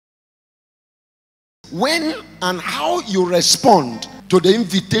when and how you respond to the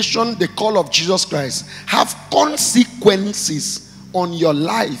invitation, the call of Jesus Christ, have consequences on your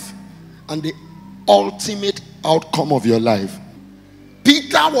life and the ultimate outcome of your life.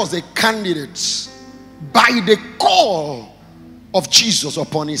 Peter was a candidate by the call of Jesus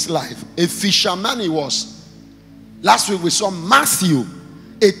upon his life. A fisherman he was. Last week we saw Matthew,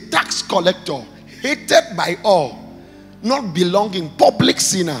 a tax collector, hated by all, not belonging, public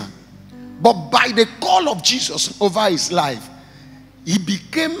sinner. But by the call of Jesus over his life, he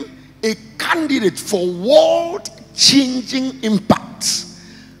became a candidate for world-changing impact.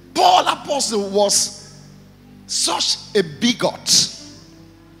 Paul Apostle was such a bigot.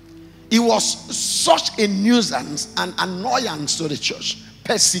 He was such a nuisance and annoyance to the church,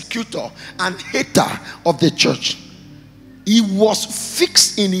 persecutor and hater of the church. He was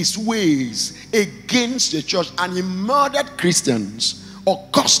fixed in his ways against the church, and he murdered Christians or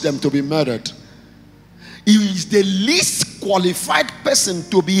caused them to be murdered. He is the least qualified person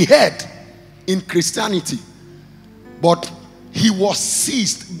to be heard in Christianity, but he was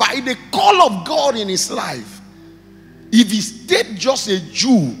seized by the call of God in his life. If he stayed just a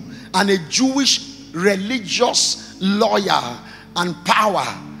Jew and a Jewish religious lawyer and power,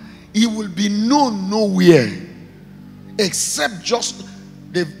 he will be known nowhere except just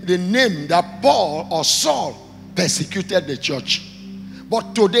the name that Paul or Saul persecuted the church.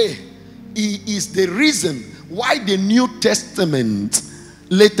 But today, he is the reason why the New Testament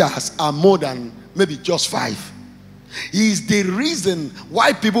letters are more than maybe just 5. He is the reason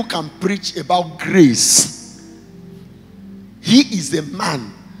why people can preach about grace. He is the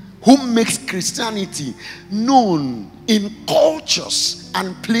man who makes Christianity known in cultures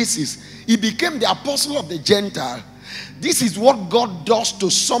and places. He became the apostle of the Gentile. This is what God does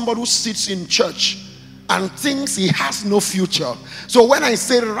to somebody who sits in church and thinks he has no future. So when I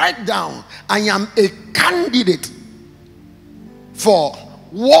say write down, I am a candidate for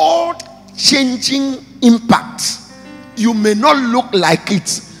world-changing impact. You may not look like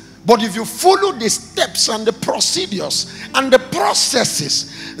it, but if you follow the steps and the procedures and the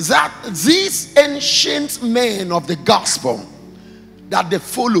processes that these ancient men of the gospel that they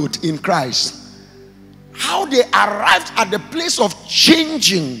followed in Christ, how they arrived at the place of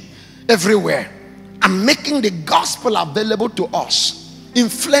changing everywhere and making the gospel available to us,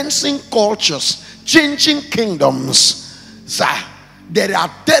 influencing cultures, changing kingdoms. Sir, there are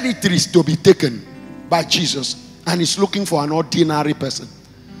territories to be taken by Jesus, and he's looking for an ordinary person.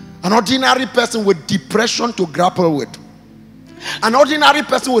 An ordinary person with depression to grapple with. An ordinary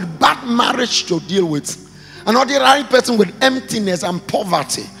person with bad marriage to deal with. An ordinary person with emptiness and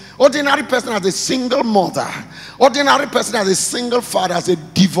poverty. Ordinary person as a single mother. Ordinary person as a single father, as a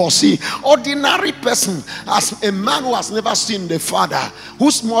divorcee. Ordinary person as a man who has never seen the father,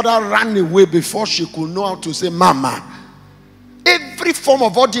 whose mother ran away before she could know how to say mama. Every form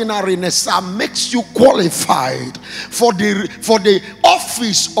of ordinariness makes you qualified for the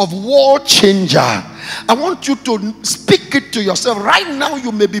office of world changer. I want you to speak it to yourself. Right now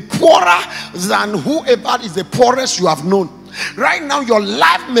you may be poorer than whoever is the poorest you have known. Right now your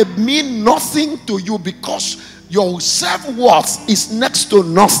life may mean nothing to you because your self-worth is next to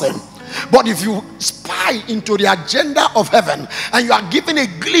nothing. But if you spy into the agenda of heaven and you are given a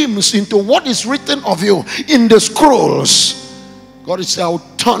glimpse into what is written of you in the scrolls, God is saying, I will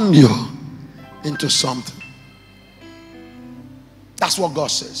turn you into something. That's what God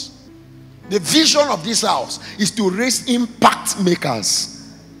says. The vision of this house is to raise impact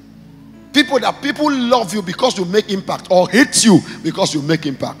makers. People love you because you make impact, or hate you because you make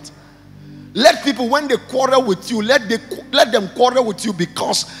impact. Let people, when they quarrel with you, let them quarrel with you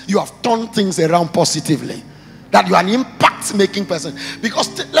because you have turned things around positively. That you are an impact-making person. Because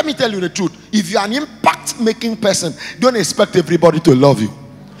let me tell you the truth. If you are an impact-making person, don't expect everybody to love you.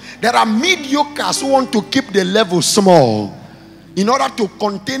 There are mediocres who want to keep the level small in order to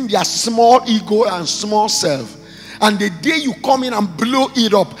contain their small ego and small self. And the day you come in and blow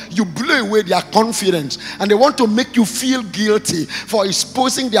it up, you blow away their confidence. And they want to make you feel guilty for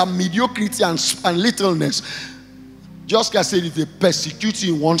exposing their mediocrity and littleness. Just like I said, if they persecute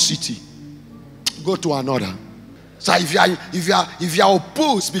you in one city, go to another. So if you are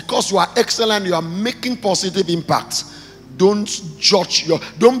opposed because you are excellent, you are making positive impact, don't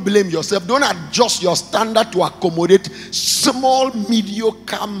blame yourself. Don't adjust your standard to accommodate small,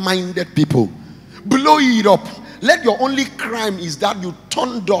 mediocre-minded people. Blow it up. Let your only crime is that you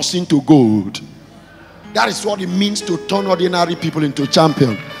turn dust into gold. That is what it means to turn ordinary people into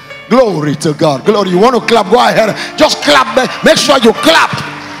champion. Glory to God. Glory. You want to clap? Go ahead. Just clap. Make sure you clap.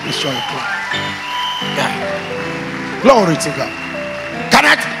 Make sure you clap. Yeah. Glory to God.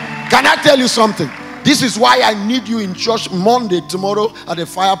 Can I tell you something? This is why I need you in church Monday, tomorrow at the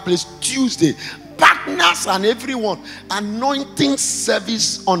fireplace, Tuesday. Partners and everyone. Anointing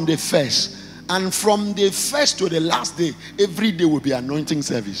service on the first. And from the first to the last day, every day will be anointing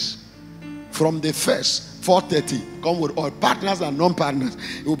service. From the first, 4:30, come with all partners and non-partners.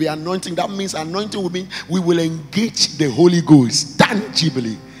 It will be anointing. That means anointing will mean we will engage the Holy Ghost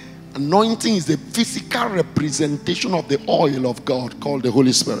tangibly. Anointing is the physical representation of the oil of God called the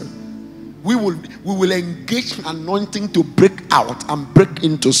Holy Spirit. We will engage anointing to break out and break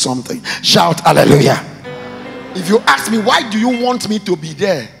into something. Shout hallelujah. If you ask me, why do you want me to be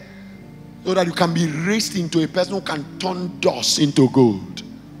there? So that you can be raised into a person who can turn dust into gold.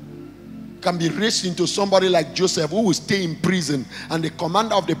 Can be raised into somebody like Joseph who will stay in prison and the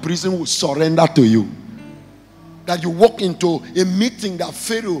commander of the prison will surrender to you. That you walk into a meeting that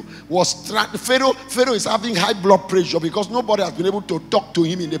Pharaoh is having high blood pressure because nobody has been able to talk to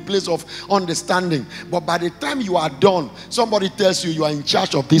him in the place of understanding. But by the time you are done, somebody tells you you are in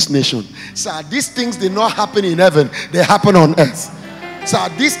charge of this nation. Sir, these things did not happen in heaven, they happen on earth. Sir,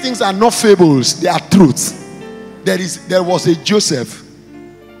 these things are not fables, they are truths. There was a Joseph,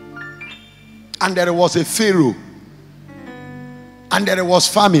 and there was a Pharaoh, and there was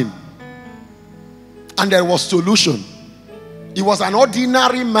famine, and there was solution. It was an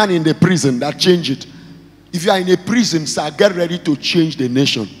ordinary man in the prison that changed it. If you are in a prison, sir, get ready to change the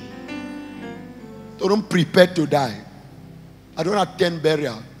nation. Don't prepare to die. I don't attend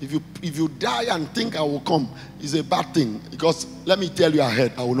burial. If you die and think I will come, it's a bad thing. Because let me tell you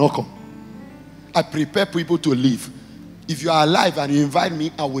ahead, I will not come. I prepare people to leave. If you are alive and you invite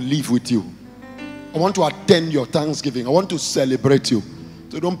me, I will leave with you. I want to attend your Thanksgiving. I want to celebrate you.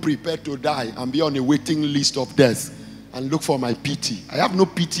 So don't prepare to die and be on a waiting list of death and look for my pity. I have no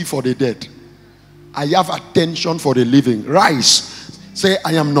pity for the dead. I have attention for the living. Rise. Say,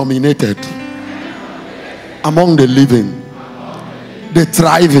 I am nominated among the living, the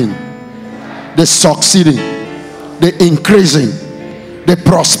thriving, the succeeding, the increasing, the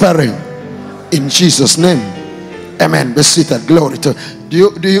prospering. In Jesus' name. Amen. Be seated. Glory to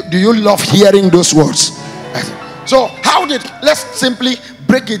you. Do you love hearing those words? So let's simply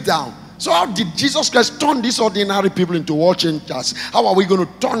break it down. So how did Jesus Christ turn these ordinary people into world changers? How are we going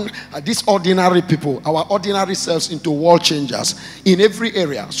to turn these ordinary people, our ordinary selves, into world changers in every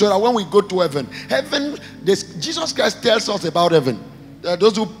area? So that when we go to heaven, Jesus Christ tells us about heaven.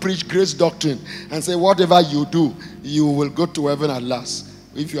 Those who preach grace doctrine and say whatever you do, you will go to heaven at last.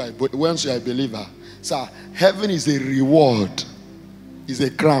 Once you are a believer. So heaven is a reward, is a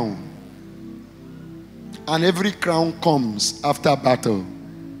crown. And every crown comes after battle.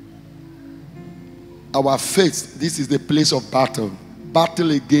 Our faith, this is the place of battle.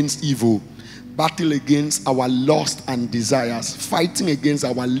 Battle against evil. Battle against our lust and desires. Fighting against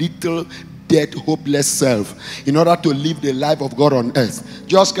our little, dead, hopeless self. In order to live the life of God on earth.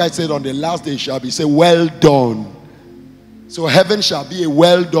 Jesus Christ said on the last day shall be said, well done. So heaven shall be a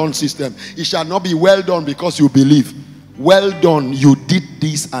well done system. It shall not be well done because you believe. Well done, you did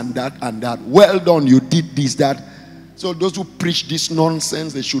this and that and that. Well done, you did this, that. So those who preach this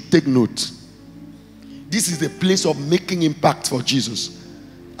nonsense, they should take note. This is the place of making impact for Jesus.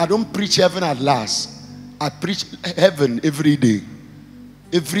 I don't preach heaven at last. I preach heaven every day.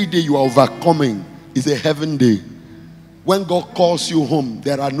 Every day you are overcoming is a heaven day. When God calls you home,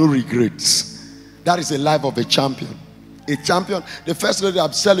 there are no regrets. That is the life of a champion. A champion. The first day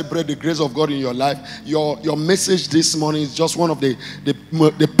I've celebrated the grace of God in your life. Your message this morning is just one of the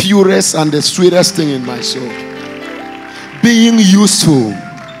purest and the sweetest thing in my soul. Being useful.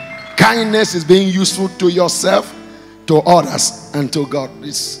 Kindness is being useful to yourself, to others, and to God.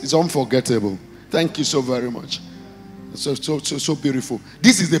 It's unforgettable. Thank you so very much. So beautiful.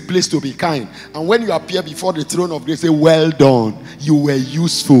 This is the place to be kind. And when you appear before the throne of grace, say, well done. You were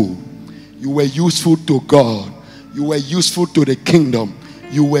useful. You were useful to God. You were useful to the kingdom.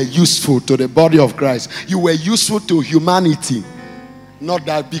 You were useful to the body of Christ. You were useful to humanity. Not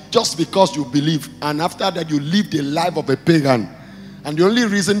that just because you believe, and after that you live the life of a pagan. And the only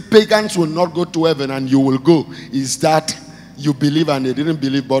reason pagans will not go to heaven and you will go is that you believe and they didn't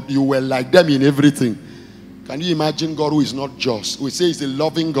believe, but you were like them in everything. Can you imagine God who is not just? We say he's a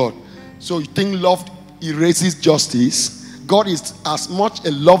loving God. So you think love erases justice? God is as much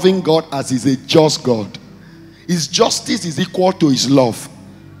a loving God as he's a just God. His justice is equal to his love,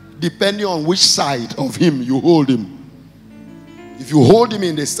 depending on which side of him you hold him. If you hold him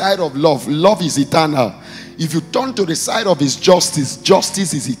in the side of love, love is eternal. If you turn to the side of his justice,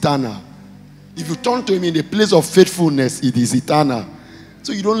 justice is eternal. If you turn to him in the place of faithfulness, it is eternal.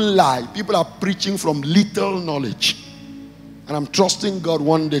 So you don't lie. People are preaching from little knowledge. And I'm trusting God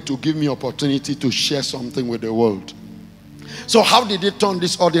one day to give me opportunity to share something with the world. So how did it turn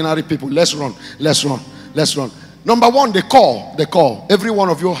these ordinary people? Let's run. Number one, the call. Every one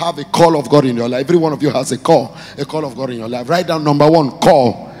of you have a call of God in your life. Every one of you has a call of God in your life. Write down number one,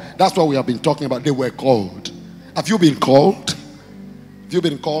 call. That's what we have been talking about. They were called. Have you been called? Have you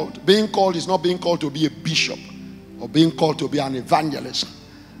been called? Being called is not being called to be a bishop or being called to be an evangelist.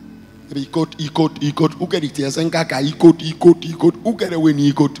 Don't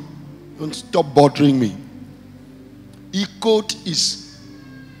stop bothering me. Is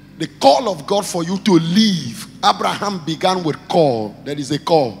the call of God for you to live. Abraham began with call. There is a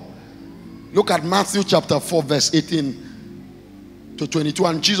call. Look at Matthew chapter 4 verse 18 to 22.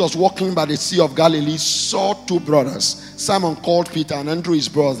 And Jesus, walking by the Sea of Galilee, saw two brothers, Simon called Peter and Andrew his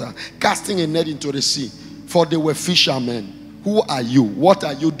brother, casting a net into the sea, for they were fishermen. Who are you? What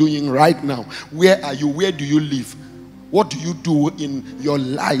are you doing right now? Where are you? Where do you live? What do you do in your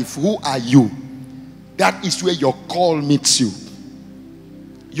life? Who are you? That is where your call meets you.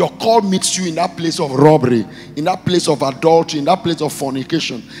 Your call meets you in that place of robbery, in that place of adultery, in that place of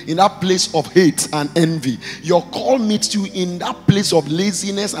fornication, in that place of hate and envy. Your call meets you in that place of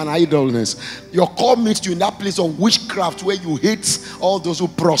laziness and idleness. Your call meets you in that place of witchcraft where you hate all those who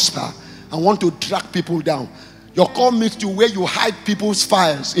prosper and want to drag people down. Your call meets you where you hide people's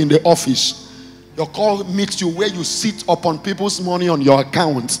files in the office. Your call meets you where you sit upon people's money on your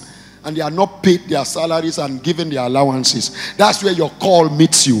account and they are not paid their salaries and given their allowances. That's where your call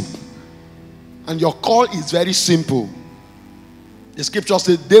meets you. And your call is very simple. The scripture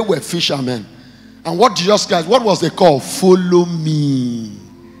says they were fishermen. And what Jesus Christ, what was the call? Follow me.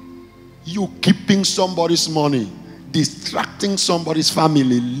 You keeping somebody's money, distracting somebody's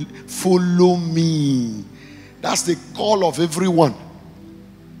family, follow me. That's the call of everyone.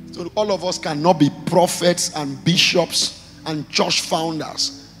 So all of us cannot be prophets and bishops and church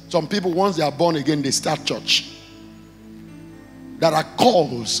founders. Some people, once they are born again, they start church. There are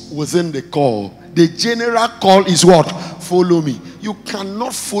calls within the call. The general call is what? Follow me. You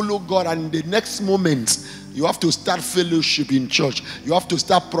cannot follow God and in the next moment, you have to start fellowship in church. You have to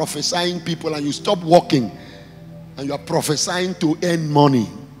start prophesying people and you stop walking and you are prophesying to earn money.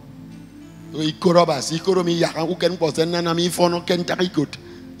 It's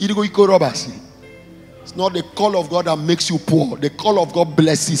not the call of God that makes you poor. The call of God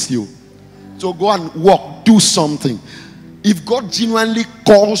blesses you. So go and walk, do something. If God genuinely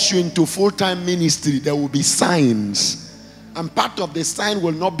calls you into full-time ministry, there will be signs. And part of the sign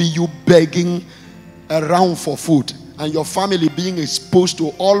will not be you begging around for food and your family being exposed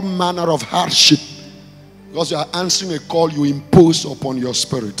to all manner of hardship because you are answering a call you impose upon your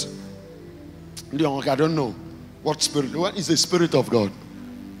spirit. I don't know what spirit. What is the Spirit of God?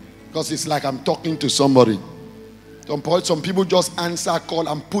 Because it's like I'm talking to somebody. Some people just answer call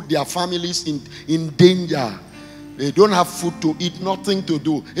and put their families in danger. They don't have food to eat, nothing to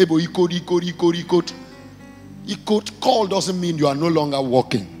do. Call doesn't mean you are no longer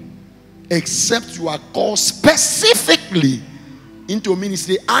walking. Except you are called specifically into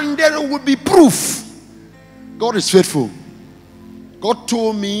ministry and there will be proof. God is faithful. God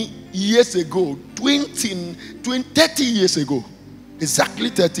told me years ago, 30 years ago, exactly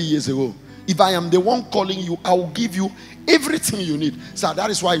 30 years ago, if I am the one calling you, I will give you everything you need. So that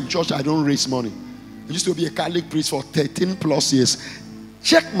is why in church I don't raise money. I used to be a Catholic priest for 13 plus years.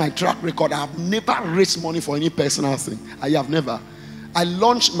 Check my track record. I have never raised money for any personal thing. I have never. I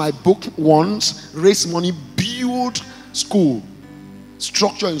launched my book once, raised money, build school.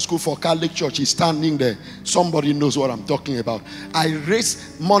 Structure in school for Catholic Church is standing there. Somebody knows what I'm talking about. I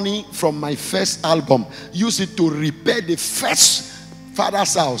raised money from my first album, used it to repair the first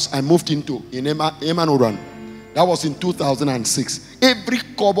father's house I moved into in Emmanuel. That was in 2006. Every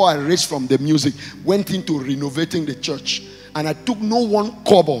kobo I raised from the music went into renovating the church. And I took no one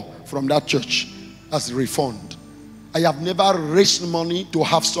kobo from that church as a refund. I have never raised money to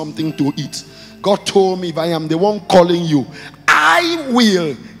have something to eat. God told me, if I am the one calling you, I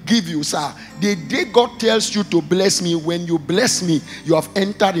will give you, sir. The day God tells you to bless me, when you bless me, you have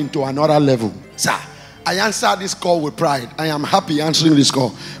entered into another level. Sir, I answer this call with pride. I am happy answering this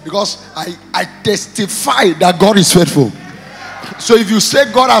call because I testify that God is faithful. So if you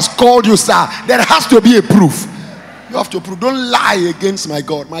say God has called you, sir, there has to be a proof. You have to prove. Don't lie against my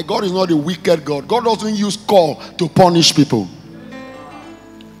God. My God is not a wicked God. God doesn't use call to punish people.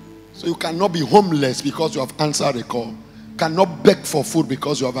 So you cannot be homeless because you have answered a call. You cannot beg for food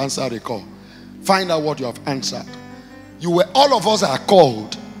because you have answered a call. Find out what you have answered. All of us are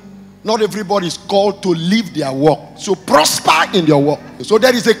called. Not everybody is called to live their work. So prosper in your work. So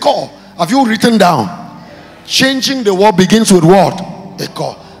there is a call. Have you written down? Changing the word begins with what? A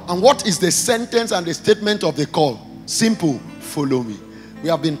call. And what is the sentence and the statement of the call? Simple. Follow me. We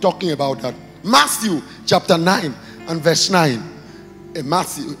have been talking about that. Matthew chapter 9 and verse 9. A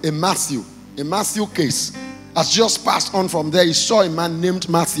Matthew case has just passed on from there. He saw a man named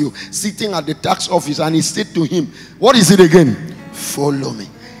Matthew sitting at the tax office, and he said to him, what is it again? Follow me.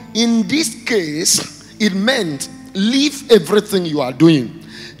 In this case, it meant leave everything you are doing.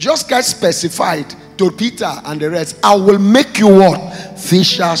 Just get specified to Peter and the rest. I will make you what?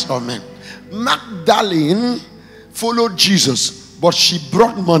 Fishers of men. Magdalene followed Jesus, but she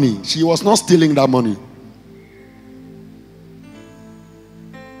brought money. She was not stealing that money.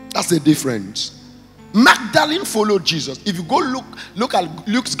 That's the difference. Magdalene followed Jesus. If you go look at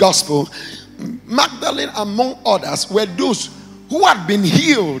Luke's gospel, Magdalene, among others, were those who had been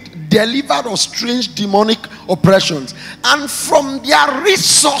healed, delivered of strange demonic oppressions, and from their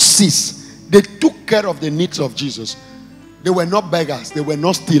resources, they took care of the needs of Jesus. They were not beggars. They were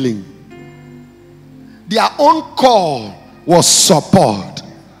not stealing. Their own call was support.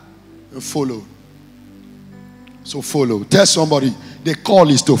 Follow. So follow. Tell somebody, the call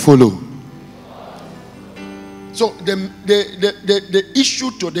is to follow. So the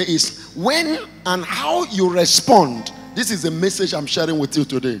issue today is when and how you respond. This is the message I'm sharing with you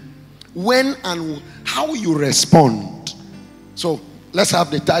today. When and how you respond. So let's have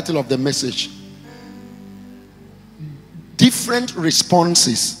the title of the message. Different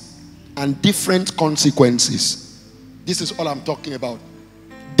responses and different consequences. This is all I'm talking about.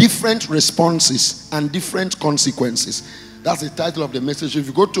 Different responses and different consequences. That's the title of the message. If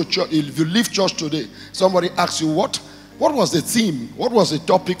you go to church, if you leave church today, somebody asks you, what was the theme? What was the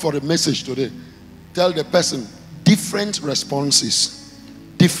topic for the message today? Tell the person, different responses,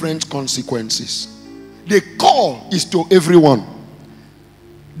 different consequences. The call is to everyone.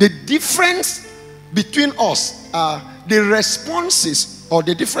 The difference between us are the responses, or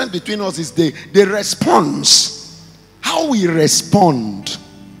the difference between us is the response. How we respond.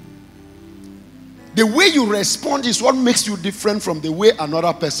 The way you respond is what makes you different from the way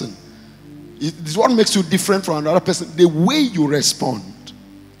another person. It is what makes you different from another person. The way you respond.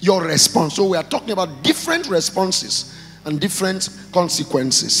 Your response. So we are talking about different responses and different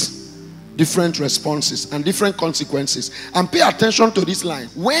consequences. Different responses and different consequences. And pay attention to this line.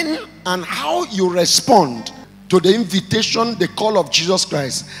 When and how you respond to the invitation, the call of Jesus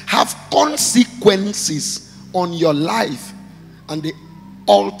Christ, have consequences on your life and the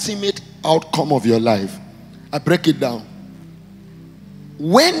ultimate outcome of your life. I break it down.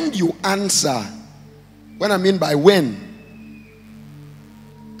 When you answer, when I mean by when,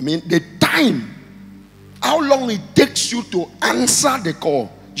 I mean the time, how long it takes you to answer the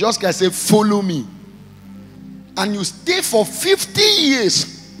call. Just can say, follow me. And you stay for 50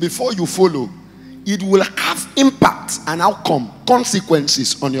 years before you follow. It will have impact and outcome,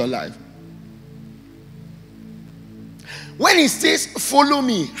 consequences on your life. When it says follow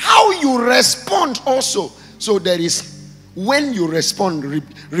me, how you respond also. So there is when you respond,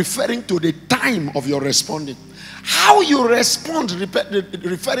 referring to the time of your responding. How you respond,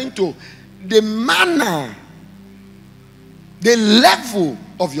 referring to the manner, the level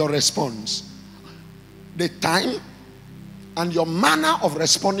of your response. The time and your manner of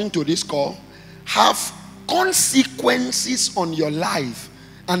responding to this call have consequences on your life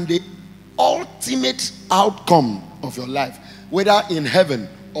and the ultimate outcome of your life, whether in heaven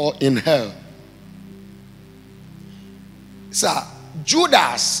or in hell. Sir,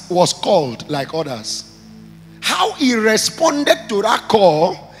 Judas was called like others. How he responded to that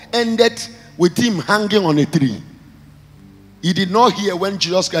call ended with him hanging on a tree. He did not hear when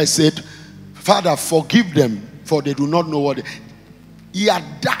Jesus Christ said, Father, forgive them, for they do not know what they... He had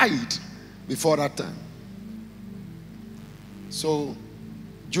died before that time. So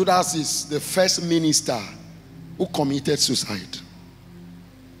Judas is the first minister who committed suicide.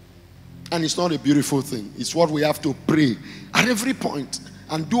 And it's not a beautiful thing. It's what we have to pray at every point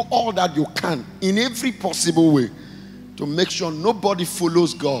and do all that you can in every possible way to make sure nobody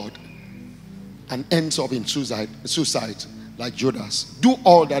follows God and ends up in suicide like Judas. Do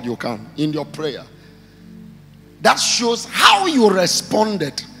all that you can in your prayer. That shows how you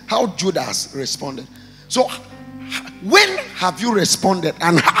responded, how Judas responded. So when have you responded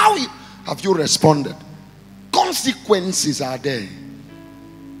and how have you responded? Consequences are there.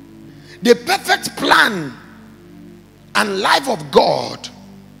 The perfect plan and life of God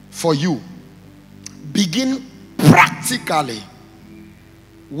for you begin practically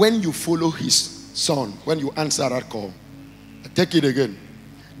when you follow his son, when you answer that call. I take it again.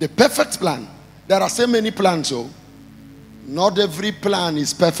 The perfect plan. There are so many plans, so not every plan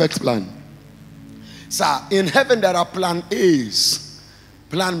is perfect plan. Sir, in heaven there are plan A's,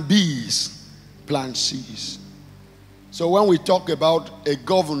 plan B's, plan C's. So when we talk about a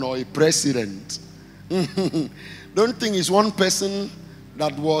governor, a president, don't think it's one person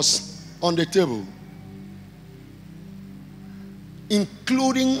that was on the table.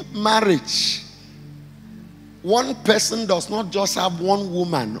 Including marriage. One person does not just have one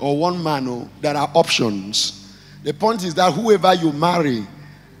woman or one man. Oh, there are options. The point is that whoever you marry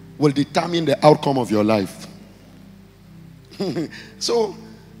will determine the outcome of your life. So,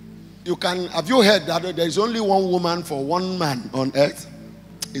 have you heard that there is only one woman for one man on earth?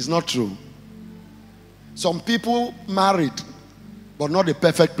 It's not true. Some people married, but not the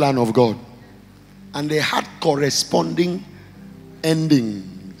perfect plan of God. And they had corresponding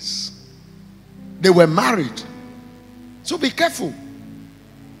endings. They were married. So be careful.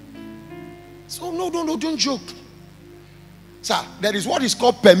 So no, don't joke. Sir, there is what is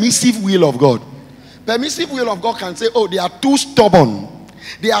called permissive will of God. Permissive will of God can say, oh, they are too stubborn.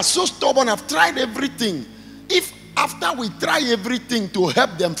 They are so stubborn, I've tried everything. If after we try everything to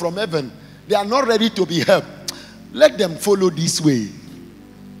help them from heaven, they are not ready to be helped, let them follow this way.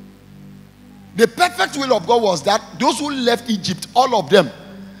 The perfect will of God was that those who left Egypt, all of them,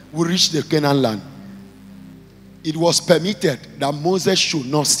 will reach the Canaan land. It was permitted that Moses should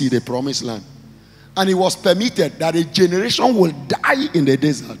not see the promised land. And it was permitted that a generation will die in the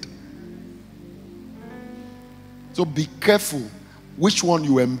desert. So be careful which one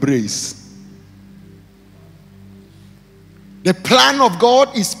you embrace. The plan of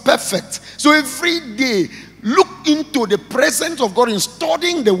God is perfect. So every day, look into the presence of God in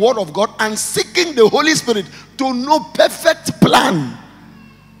studying the word of God and seeking the Holy Spirit to know perfect plan.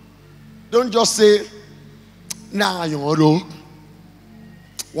 Don't just say, nah, you know,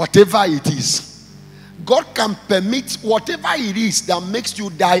 whatever it is. God can permit whatever it is that makes you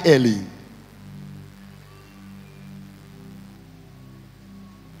die early.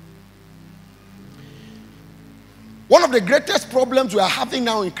 One of the greatest problems we are having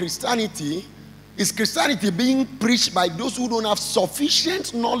now in Christianity is Christianity being preached by those who don't have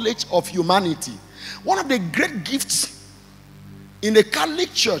sufficient knowledge of humanity. One of the great gifts in the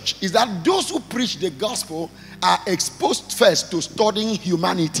Catholic Church is that those who preach the gospel are exposed first to studying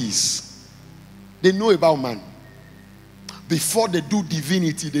humanities. They know about man. Before they do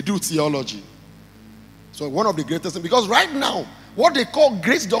divinity, they do theology. So one of the greatest things, because right now, what they call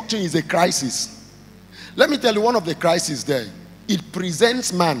grace doctrine is a crisis. Let me tell you one of the crises there. It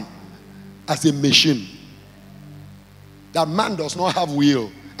presents man as a machine. That man does not have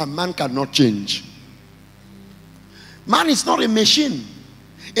will and man cannot change. Man is not a machine.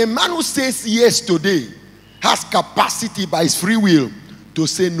 A man who says yes today has capacity by his free will to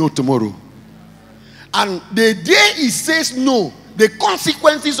say no tomorrow. And the day he says no, the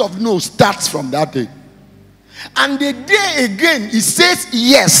consequences of no starts from that day. And the day again he says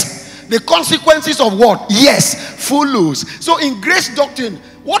yes, the consequences of what? Yes, follows. So in grace doctrine,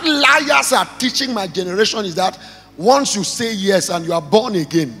 what liars are teaching my generation is that once you say yes and you are born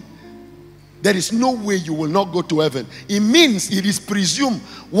again, there is no way you will not go to heaven. It means it is presumed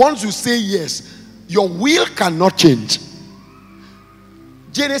once you say yes, your will cannot change.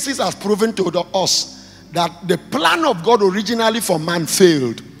 Genesis has proven to us that the plan of God originally for man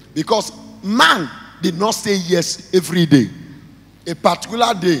failed because man did not say yes every day. A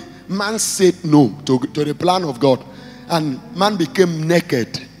particular day, man said no to the plan of God, and man became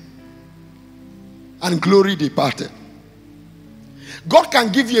naked and glory departed. God can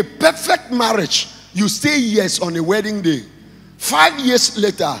give you a perfect marriage. You say yes on a wedding day. 5 years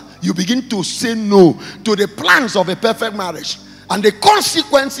later, you begin to say no to the plans of a perfect marriage, and the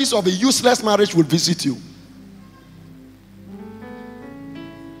consequences of a useless marriage will visit you.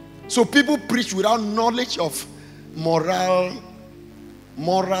 So people preach without knowledge of moral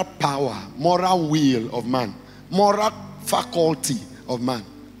power, moral will of man, moral faculty of man.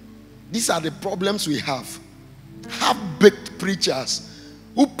 These are the problems we have. Half-baked preachers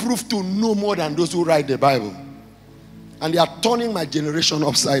who prove to know more than those who write the Bible. And they are turning my generation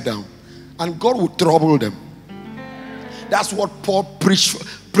upside down. And God will trouble them. That's what Paul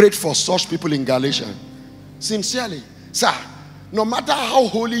prayed for such people in Galatia. Sincerely. Sir, no matter how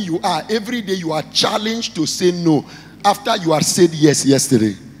holy you are, every day you are challenged to say no after you had said yes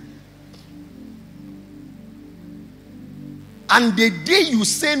yesterday. And the day you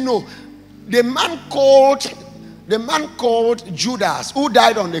say no, the man called Judas, who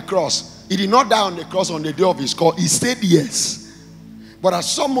died on the cross, he did not die on the cross on the day of his call. He said yes. But at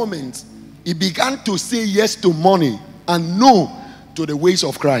some moment, he began to say yes to money and no to the ways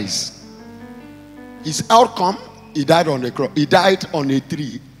of Christ. His outcome, he died on the cross. He died on a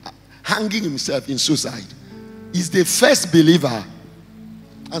tree, hanging himself in suicide. He's the first believer.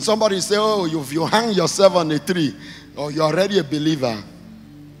 And somebody say, oh, if you hang yourself on a tree, or you're already a believer.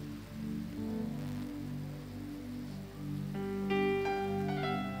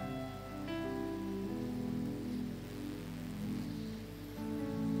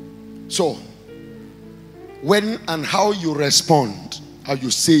 So, when and how you respond, how you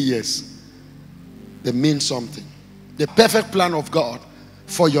say yes, they mean something. The perfect plan of God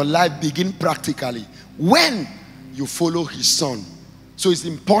for your life begin practically when you follow his son. So it's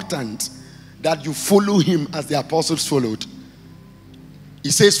important that you follow him as the apostles followed.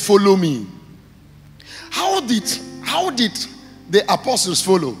 He says, follow me. How did the apostles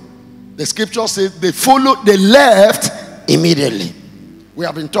follow? The scripture says they left immediately. We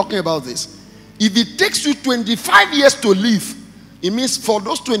have been talking about this. If it takes you 25 years to live, it means for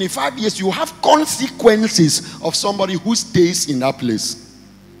those 25 years you have consequences of somebody who stays in that place.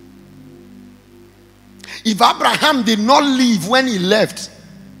 If Abraham did not leave when he left,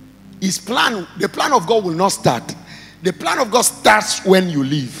 the plan of God will not start. The plan of God starts when you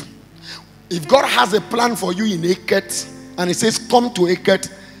leave. If God has a plan for you in Eket, and he says, come to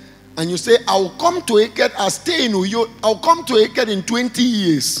Eket, and you say, I will come to Eket, I'll stay in Uyo, I'll come to Eket in 20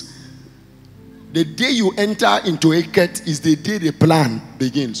 years. The day you enter into Eket is the day the plan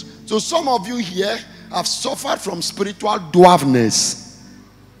begins. So some of you here have suffered from spiritual dwarfness,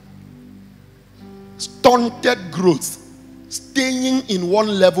 stunted growth, staying in one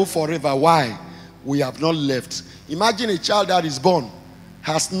level forever. Why? We have not left. Imagine a child that is born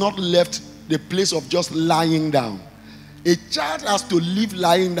has not left the place of just lying down. A child has to live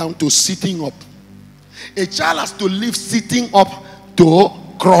lying down to sitting up. A child has to live sitting up to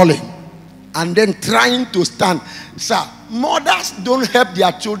crawling, and then trying to stand. Sir, mothers don't help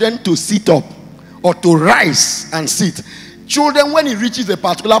their children to sit up or to rise and sit. Children, when it reaches a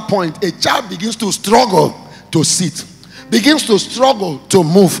particular point, a child begins to struggle to sit, begins to struggle to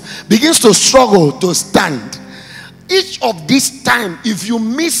move, begins to struggle to stand. Each of this time, if you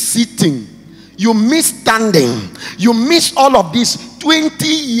miss sitting, you miss standing, you miss all of this, 20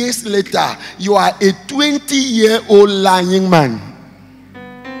 years later, you are a 20-year-old lying man.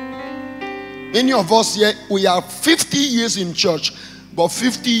 Many of us here, we are 50 years in church, but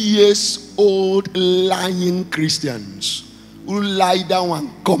 50 years old lying Christians who lie down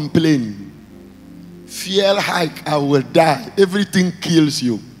and complain. Fuel hike, I will die. Everything kills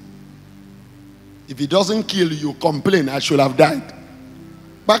you. If it doesn't kill you, complain, I should have died.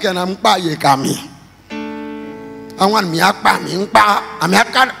 Back and I'm ye kami. I want me akpa mi nkpa. Ami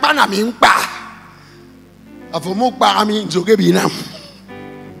akpa na mi nkpa. Afomukpa ami njogebi nam.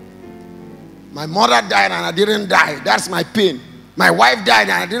 My mother died and I didn't die. That's my pain. My wife died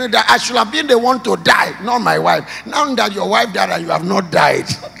and I didn't die. I should have been the one to die, not my wife. Now that your wife died and you have not died,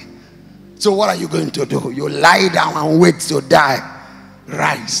 so what are you going to do? You lie down and wait to die.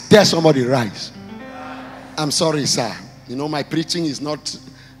 Rise. Tell somebody, rise. I'm sorry, sir. You know, my preaching is not...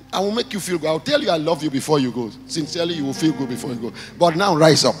 I will make you feel good. I'll tell you I love you before you go. Sincerely, you will feel good before you go. But now,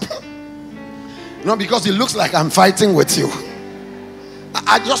 rise up. No, because it looks like I'm fighting with you.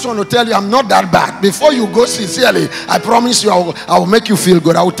 I just want to tell you I'm not that bad. Before you go, sincerely, I promise you I will make you feel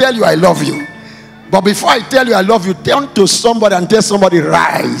good. I will tell you I love you. But before I tell you I love you, turn to somebody and tell somebody,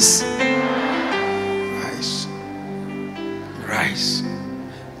 rise. Rise. Rise.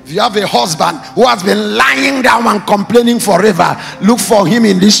 If you have a husband who has been lying down and complaining forever, look for him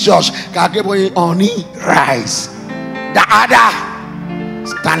in this church. Rise. The other,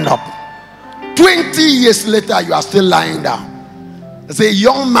 stand up. 20 years later, you are still lying down. As a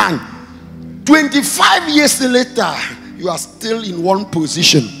young man, 25 years later, you are still in one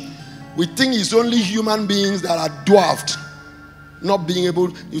position. We think it's only human beings that are dwarfed, not being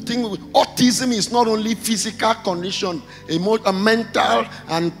able. You think autism is not only physical condition, a mental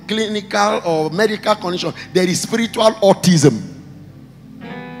and clinical or medical condition. There is spiritual autism.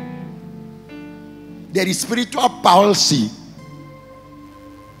 There is spiritual palsy.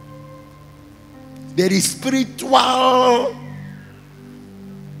 There is spiritual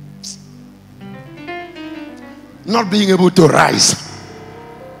not being able to rise.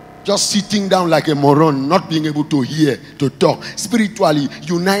 Just sitting down like a moron, not being able to hear, to talk. Spiritually,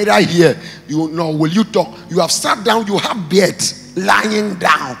 you neither hear, nor will you talk. You have sat down, you have beard, lying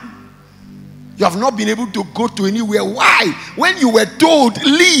down. You have not been able to go to anywhere. Why? When you were told,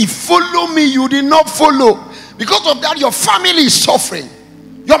 leave, follow me, you did not follow. Because of that, your family is suffering.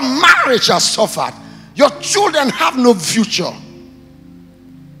 Your marriage has suffered. Your children have no future.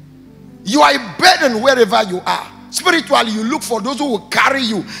 You are a burden wherever you are. Spiritually, you look for those who will carry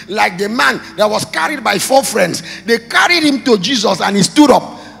you, like the man that was carried by 4 friends. They carried him to Jesus and he stood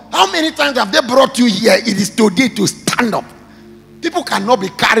up. How many times have they brought you here? It is today to stand up. People cannot be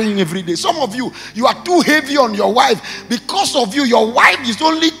carrying every day. Some of you, you are too heavy on your wife. Because of you, your wife is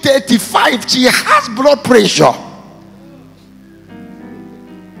only 35. She has blood pressure.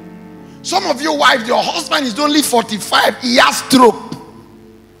 Some of you wives, your husband is only 45. He has stroke.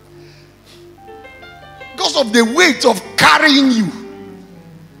 Because of the weight of carrying you.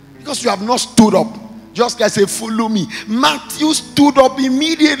 Because you have not stood up. Just like say, follow me. Matthew stood up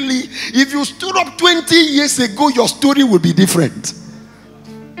immediately. If you stood up 20 years ago, your story will be different.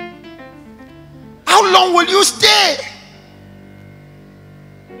 How long will you stay?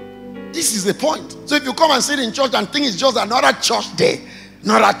 This is the point. So if you come and sit in church and think it's just another church day,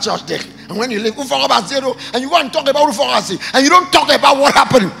 another church day, and when you leave, and you go and talk about and you don't talk about what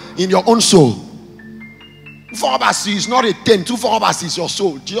happened in your own soul. Is not a tent. Is your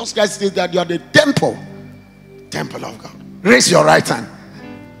soul. Jesus Christ says that you are the temple of God. Raise your right hand.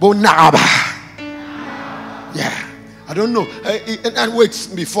 Yeah. I don't know. And wait,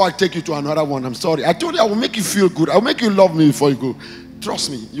 before I take you to another one, I'm sorry. I told you I will make you feel good. I will make you love me before you go. Trust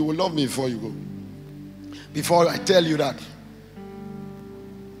me, you will love me before you go. Before I tell you that.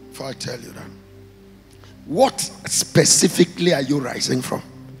 What specifically are you rising from?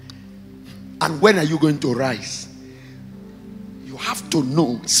 And when are you going to rise? You have to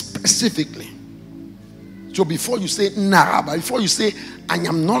know specifically. So before you say Naraba, before you say I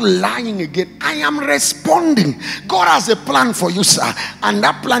am not lying again, I am responding. God has a plan for you, sir. And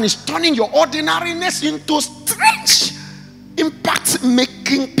that plan is turning your ordinariness into strange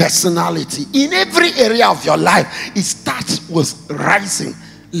impact-making personality. In every area of your life, it starts with rising.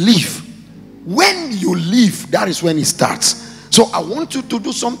 Live. When you live, that is when it starts. So I want you to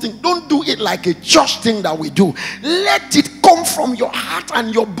do something. Don't do it like a church thing that we do. Let it come from your heart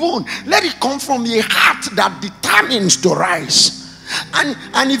and your bone. Let it come from a heart that determines to rise.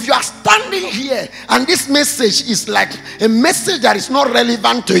 And if you are standing here and this message is like a message that is not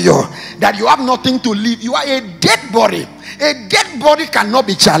relevant to you, that you have nothing to live, you are a dead body. A dead body cannot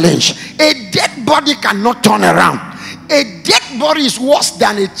be challenged. A dead body cannot turn around. A dead body is worse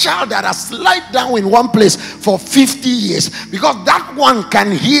than a child that has lied down in one place for 50 years. Because that one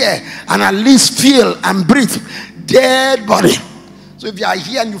can hear and at least feel and breathe. Dead body. So if you are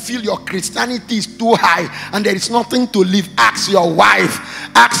here and you feel your Christianity is too high and there is nothing to live, ask your wife.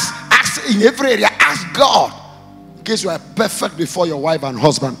 Ask in every area. Ask God. In case you are perfect before your wife and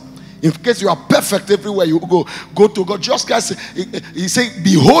husband. In case you are perfect everywhere you go to God. Just guys, he said,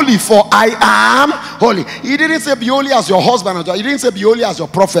 be holy for I am holy. He didn't say be holy as your husband. He didn't say be holy as your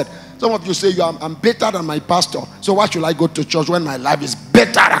prophet. Some of you say I'm better than my pastor. So why should I go to church when my life is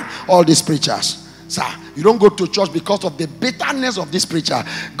better than all these preachers? Sir, you don't go to church because of the bitterness of this preacher.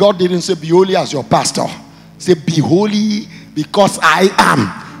 God didn't say be holy as your pastor. He said be holy because I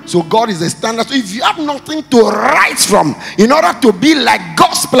am. So God is the standard. So if you have nothing to rise from in order to be like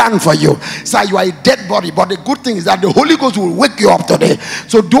God's plan for you, sir, you are a dead body. But the good thing is that the Holy Ghost will wake you up today.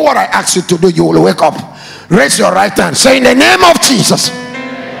 So do what I ask you to do. You will wake up. Raise your right hand. Say in the name of Jesus.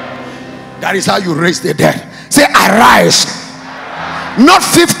 That is how you raise the dead. Say I rise. Not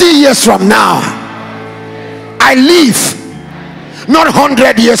 50 years from now. I live. Not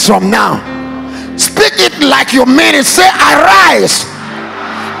 100 years from now. Speak it like you mean it. Say I rise.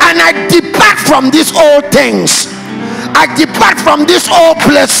 And I depart from these old things. I depart from these old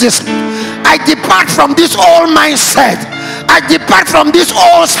places. I depart from this old mindset. I depart from these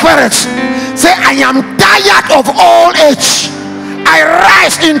old spirits. Say I am tired of old age. I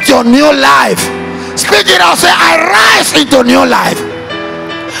rise into new life. Speak it out. Say I rise into new life.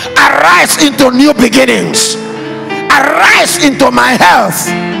 I rise into new beginnings. I rise into my health.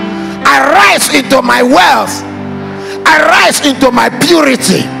 I rise into my wealth. I rise into my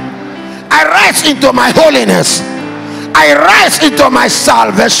purity. I rise into my holiness. I rise into my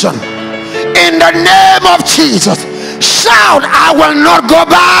salvation. In the name of Jesus. Shout, I will not go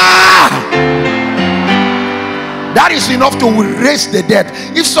back. That is enough to raise the dead.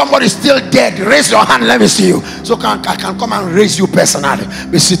 If somebody is still dead, raise your hand. Let me see you. So I can come and raise you personally.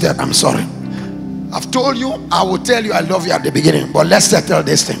 Be seated. I'm sorry. I've told you, I will tell you I love you at the beginning. But let's settle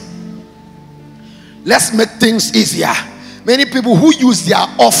this thing. Let's make things easier. Many people who use their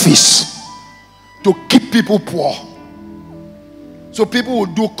office to keep people poor. So people will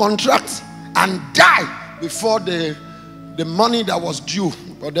do contracts and die before the money that was due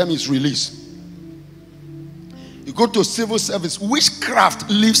for them is released. You go to civil service. Witchcraft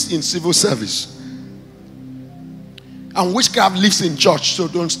lives in civil service. And witchcraft lives in church. So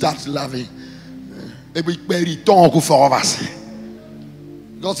don't start laughing. Because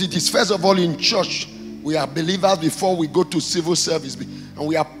it is first of all in church. We are believers before we go to civil service. And And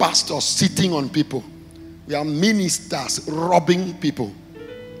we are pastors sitting on people. We are ministers robbing people.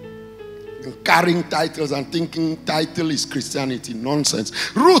 And carrying titles and thinking title is Christianity. Nonsense.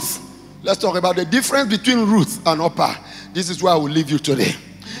 Ruth. Let's talk about the difference between Ruth and Orpah. This is where I will leave you today.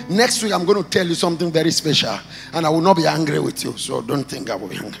 Next week, I'm going to tell you something very special. And I will not be angry with you. So don't think I will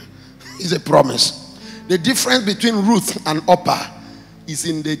be angry. It's a promise. The difference between Ruth and Orpah is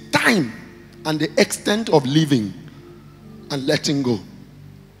in the time and the extent of living and letting go.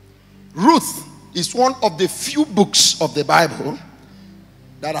 Ruth is one of the few books of the Bible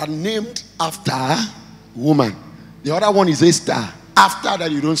that are named after woman. The other one is Esther. After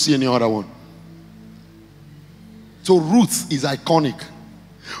that, you don't see any other one. So Ruth is iconic.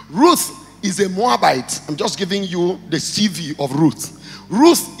 Ruth is a Moabite. I'm just giving you the CV of Ruth.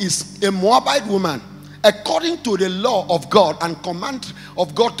 Ruth is a Moabite woman. According to the law of God and command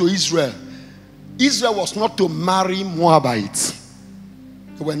of God to Israel, Israel was not to marry Moabites.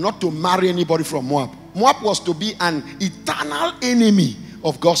 They were not to marry anybody from Moab. Moab was to be an eternal enemy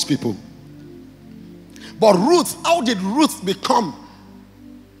of God's people. But Ruth, how did Ruth become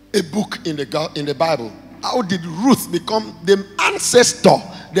a book in the Bible? How did Ruth become the ancestor,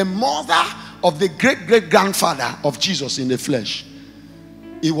 the mother of the great-great-grandfather of Jesus in the flesh?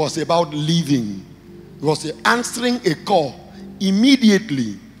 It was about living. It was answering a call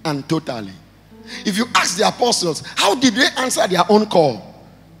immediately and totally. If you ask the apostles, how did they answer their own call?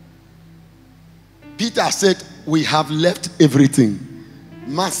 Peter said, we have left everything.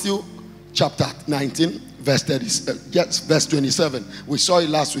 Matthew chapter 19, verse 27. We saw it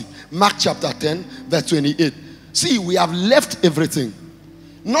last week. Mark chapter 10, verse 28. See, we have left everything.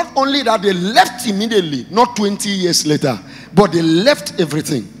 Not only that, they left immediately, not 20 years later, but they left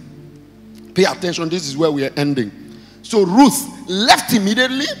everything. Pay attention, this is where we are ending. So Ruth left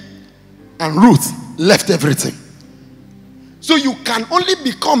immediately, and Ruth left everything. So you can only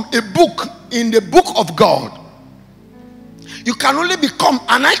become a book in the book of God. You can only become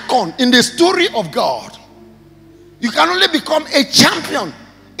an icon in the story of God. You can only become a champion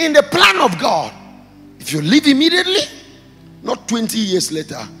in the plan of God if you live immediately, not 20 years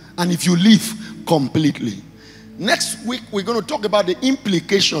later, and if you live completely. Next week, we're going to talk about the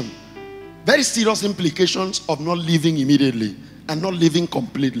implication, very serious implications of not living immediately and not living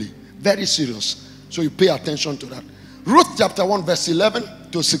completely. Very serious. So you pay attention to that. Ruth chapter 1, verse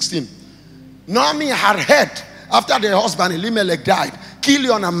 11 to 16. Naomi had heard after the husband Elimelech died,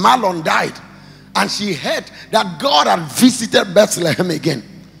 Chilion and Mahlon died, and she heard that God had visited Bethlehem again.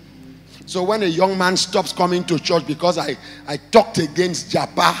 So when a young man stops coming to church because I talked against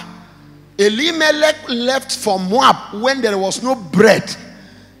Japa, Elimelech left for Moab when there was no bread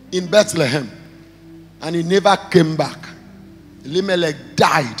in Bethlehem, and he never came back. Elimelech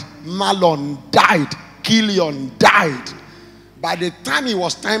died, Mahlon died, Chilion died. By the time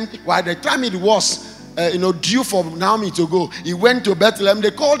it was due for Naomi to go, he went to Bethlehem.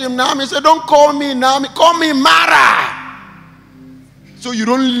 They called him Naomi. He said, don't call me Naomi, call me Mara. So you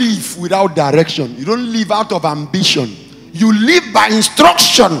don't live without direction. You don't live out of ambition. You live by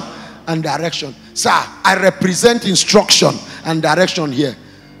instruction and direction. Sir, I represent instruction and direction here.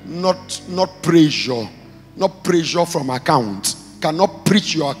 Not pressure. Not pressure from account. Cannot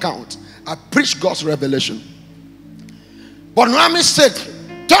preach your account. I preach God's revelation. But Naomi said,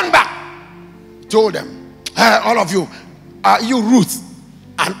 turn back. Told them, hey, all of you, you Ruth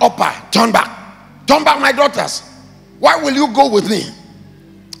and Orpah, turn back. Turn back, my daughters. Why will you go with me?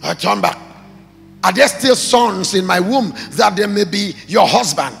 Turn back. Are there still sons in my womb that they may be your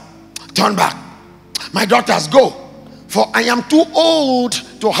husband? Turn back. My daughters, go. For I am too old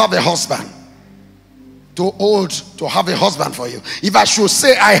to have a husband. Too old to have a husband for you. If I should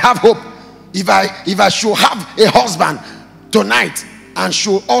say I have hope, if I should have a husband tonight and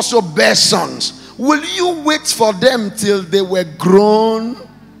should also bear sons, will you wait for them till they were grown?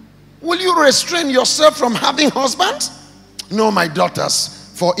 Will you restrain yourself from having husbands? No, my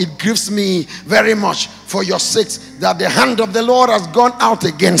daughters, for it grieves me very much for your sakes that the hand of the Lord has gone out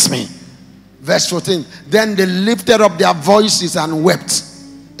against me. Verse 14. Then they lifted up their voices and wept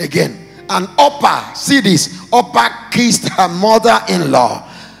again. And Orpah, see this, Orpah kissed her mother-in-law,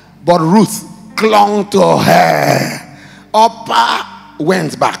 but Ruth clung to her. Orpah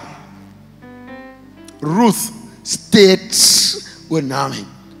went back. Ruth stayed with Naomi.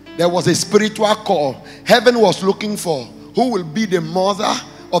 There was a spiritual call. Heaven was looking for who will be the mother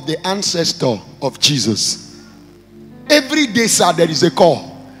of the ancestor of Jesus. Every day, sir, there is a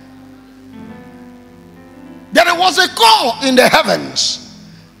call. There was a call in the heavens.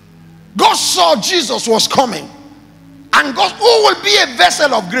 God saw Jesus was coming. And God, who will be a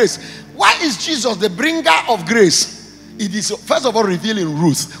vessel of grace? Why is Jesus the bringer of grace? it is first of all revealed in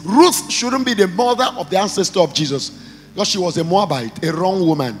Ruth. Ruth shouldn't be the mother of the ancestor of Jesus because she was a Moabite, a wrong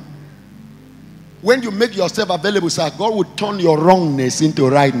woman. When you make yourself available, sir, God will turn your wrongness into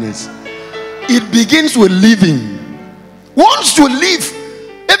rightness. It begins with living. Once you live,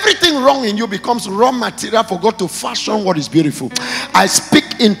 everything wrong in you becomes raw material for God to fashion what is beautiful. I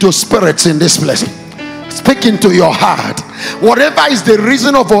speak into spirits in this place. Speak into your heart. Whatever is the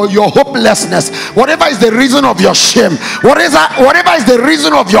reason of your hopelessness, whatever is the reason of your shame, whatever is the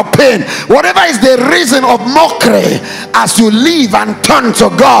reason of your pain, whatever is the reason of mockery, as you live and turn to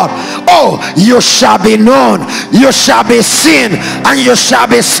God, oh, you shall be known, you shall be seen, and you shall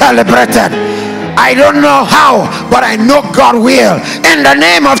be celebrated. I don't know how, but I know God will. In the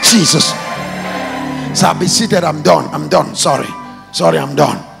name of Jesus. So be seated. I'm done. Sorry, I'm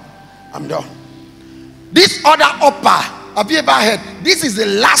done. This other upper, have you ever heard? This is the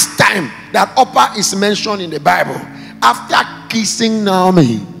last time that upper is mentioned in the Bible. After kissing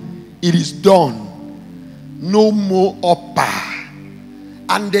Naomi, it is done. No more upper.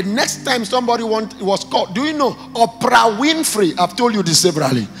 And the next time somebody was called, do you know Oprah Winfrey? I've told you this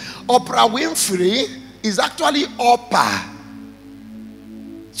severally. Oprah Winfrey is actually upper.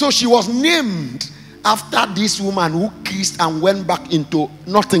 So she was named after this woman who kissed and went back into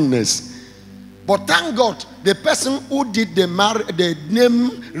nothingness. But thank God, the person who did the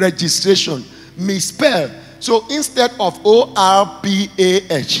name registration misspelled. So instead of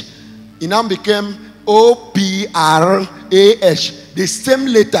O-R-P-A-H, it now became O-P-R-A-H. The same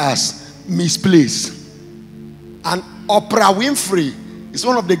letters misplaced. And Oprah Winfrey is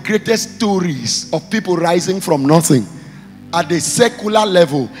one of the greatest stories of people rising from nothing at the secular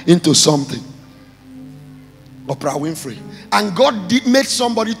level into something. Oprah Winfrey. And God made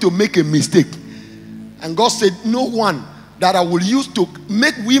somebody to make a mistake. And God said, no one that I will use to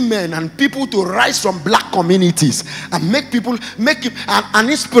make women and people to rise from black communities and make an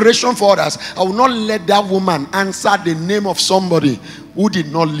inspiration for others. I will not let that woman answer the name of somebody who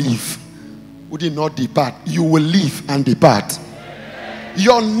did not live, who did not depart. You will live and depart.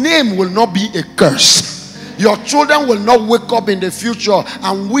 Your name will not be a curse. Your children will not wake up in the future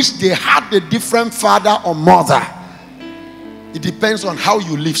and wish they had a different father or mother. It depends on how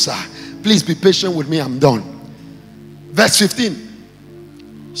you live, sir. Please be patient with me. I'm done. Verse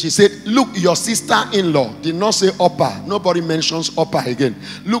 15. She said, look, your sister-in-law. Did not say upper. Nobody mentions upper again.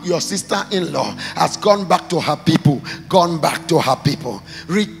 Look, your sister-in-law has gone back to her people. Gone back to her people.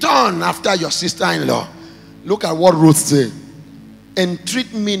 Return after your sister-in-law. Look at what Ruth said.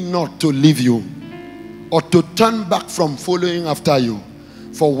 Entreat me not to leave you or to turn back from following after you.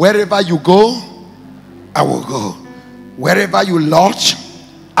 For wherever you go, I will go. Wherever you lodge,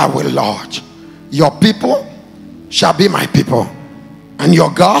 I will lodge. Your people shall be my people, and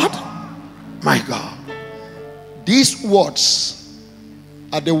your God, my God. These words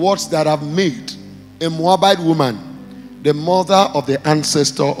are the words that have made a Moabite woman the mother of the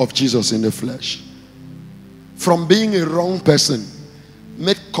ancestor of Jesus in the flesh. From being a wrong person,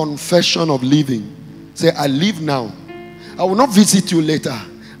 made confession of living. Say, I live now. I will not visit you later.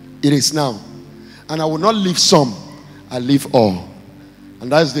 It is now. And I will not leave some. I leave all.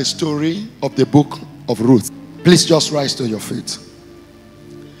 And that's the story of the book of Ruth. Please just rise to your feet.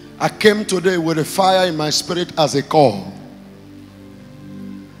 I came today with a fire in my spirit as a call.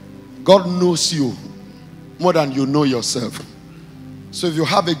 God knows you more than you know yourself. So if you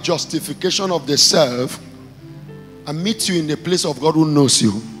have a justification of the self, I meet you in the place of God who knows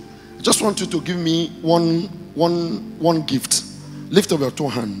you. I just want you to give me one gift. Lift up your two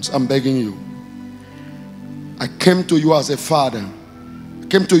hands. I'm begging you. I came to you as a father. I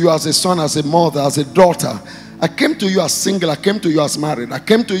came to you as a son, as a mother, as a daughter. I came to you as single. I came to you as married. I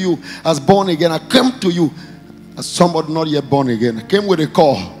came to you as born again. I came to you as somebody not yet born again. I came with a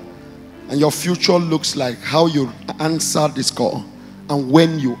call. And your future looks like how you answer this call. And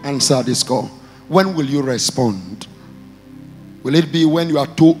when you answer this call, when will you respond? Will it be when you are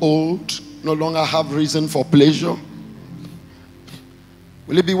too old, no longer have reason for pleasure?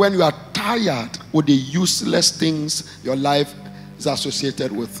 Will it be when you are tired with the useless things your life is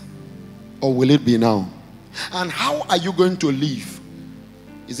associated with? Or will it be now? And how are you going to live?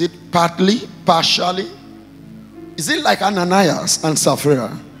 Is it partly, partially? Is it like Ananias and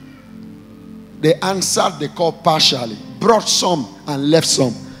Sapphira? They answered the call partially, brought some and left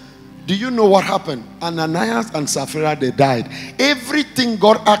some. Do you know what happened? Ananias and Sapphira, they died. Everything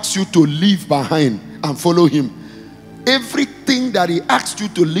God asks you to leave behind and follow him, everything that he asks you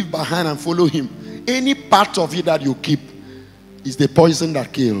to leave behind and follow him, any part of it that you keep is the poison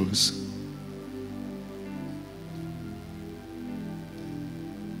that kills.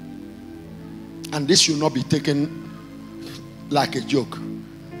 And this should not be taken like a joke.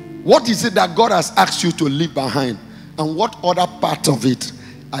 What is it that God has asked you to leave behind? And what other part of it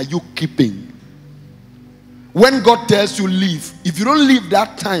are you keeping? When God tells you leave, if you don't leave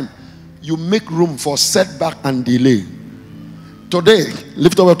that time, you make room for setback and delay. Today,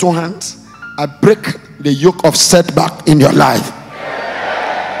 lift up your two hands. I break the yoke of setback in your life.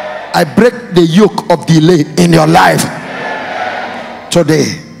 I break the yoke of delay in your life.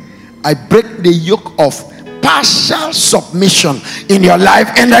 Today, I break the yoke of partial submission in your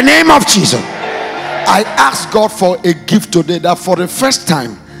life in the name of Jesus. I ask God for a gift today that for the first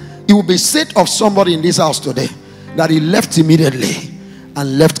time it will be said of somebody in this house today that he left immediately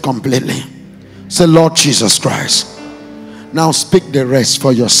and left completely. Say, Lord Jesus Christ, now speak the rest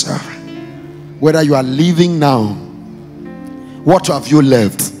for yourself. Whether you are leaving now, what have you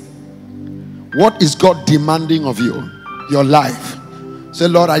left? What is God demanding of you? Your life. Say,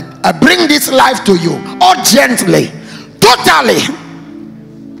 Lord, I bring this life to you urgently, totally,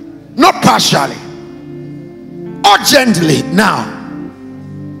 not partially, urgently now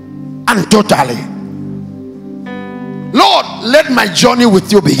and totally. Lord, let my journey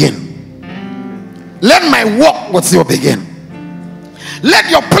with you begin. Let my walk with you begin. Let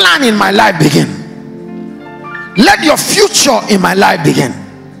your plan in my life begin. Let your future in my life begin.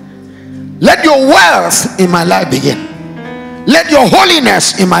 Let your wealth in my life begin. Let your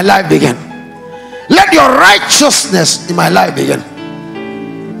holiness in my life begin. Let your righteousness in my life begin.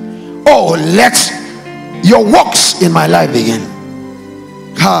 Oh, let your works in my life begin.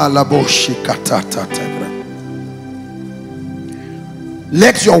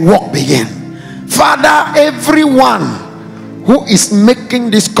 Let your work begin. Father, everyone who is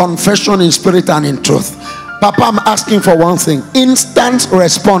making this confession in spirit and in truth, Papa, I'm asking for one thing: instant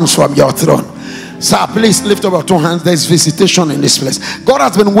response from your throne. Sir, please lift up your two hands. There is visitation in this place. God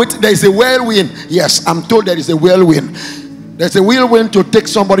has been waiting. There is a whirlwind. Yes, I'm told there is a whirlwind. There's a whirlwind to take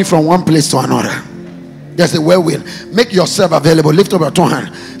somebody from one place to another. There's a whirlwind. Make yourself available. Lift up your two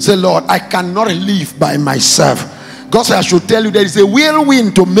hands. Say, Lord, I cannot live by myself. God said I should tell you there is a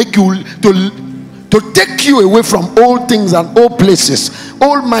whirlwind to make you to take you away from all things and all places,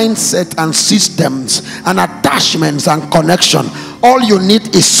 all mindset and systems and attachments and connection. All you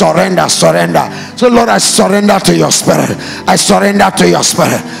need is surrender. Surrender. So Lord, I surrender to your spirit. I surrender to your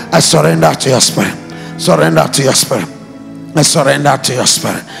spirit. I surrender to your spirit. Surrender to your spirit. I surrender to your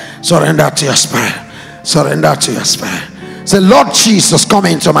spirit. Surrender to your spirit. Surrender to your spirit. Say, Lord Jesus, come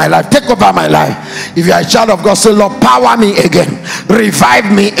into my life. Take over my life. If you are a child of God, say, Lord, power me again.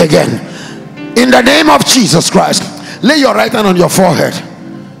 Revive me again. In the name of Jesus Christ. Lay your right hand on your forehead.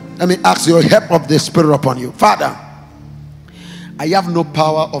 Let me ask you, help of the Spirit upon you. Father, I have no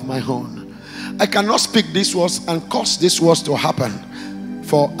power of my own. I cannot speak these words and cause these words to happen,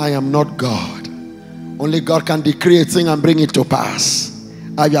 for I am not God. Only God can decree a thing and bring it to pass.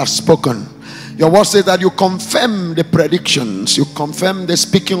 I have spoken. Your word says that you confirm the predictions, you confirm the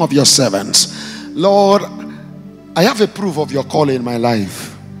speaking of your servants. Lord, I have a proof of your call in my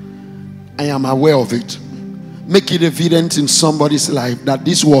life. I am aware of it. Make it evident in somebody's life that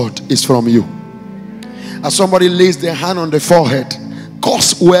this word is from you. As somebody lays their hand on the forehead,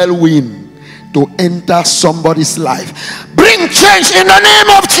 cause whirlwind to enter somebody's life. Bring change in the name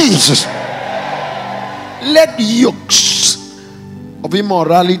of Jesus. Let yokes of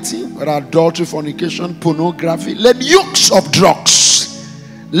immorality, adultery, fornication, pornography, let yokes of drugs,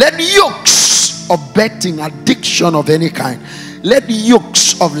 let yokes of betting, addiction of any kind, let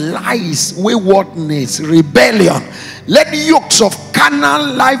yokes of lies, waywardness, rebellion, let yokes of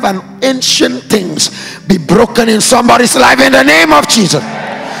carnal life and ancient things be broken in somebody's life in the name of Jesus.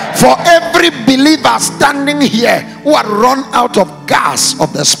 For every believer standing here who had run out of gas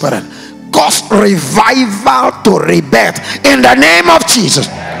of the Spirit, cause revival to rebirth in the name of Jesus.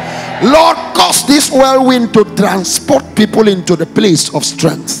 Lord, cause this whirlwind to transport people into the place of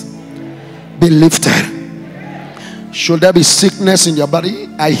strength. Be lifted. Should there be sickness in your body,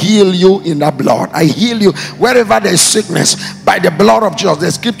 I heal you in that blood. I heal you wherever there is sickness by the blood of Jesus.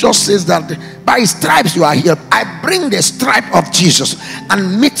 The scripture says that by his stripes you are healed. I bring the stripe of Jesus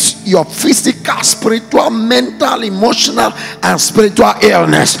and meet your physical, spiritual, mental, emotional and spiritual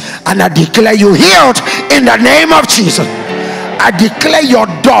illness, and I declare you healed in the name of Jesus. I declare your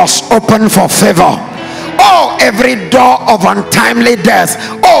doors open for favor. Oh, every door of untimely death.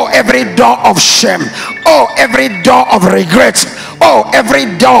 Oh, every door of shame. Oh, every door of regret. Oh,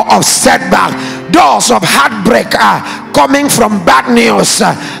 every door of setback. Doors of heartbreak coming from bad news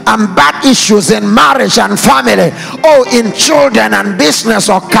and bad issues in marriage and family. Oh, in children and business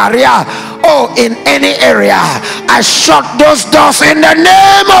or career. Oh, in any area. I shut those doors in the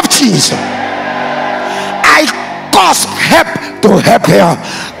name of Jesus. I cause help to help you.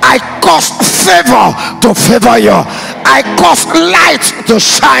 I cause favor to favor you. I cause light to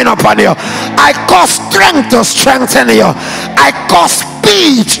shine upon you. I cause strength to strengthen you. I cause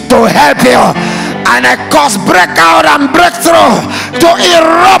speed to help you. And I cause breakout and breakthrough to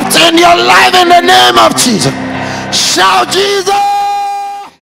erupt in your life in the name of Jesus. Shout Jesus!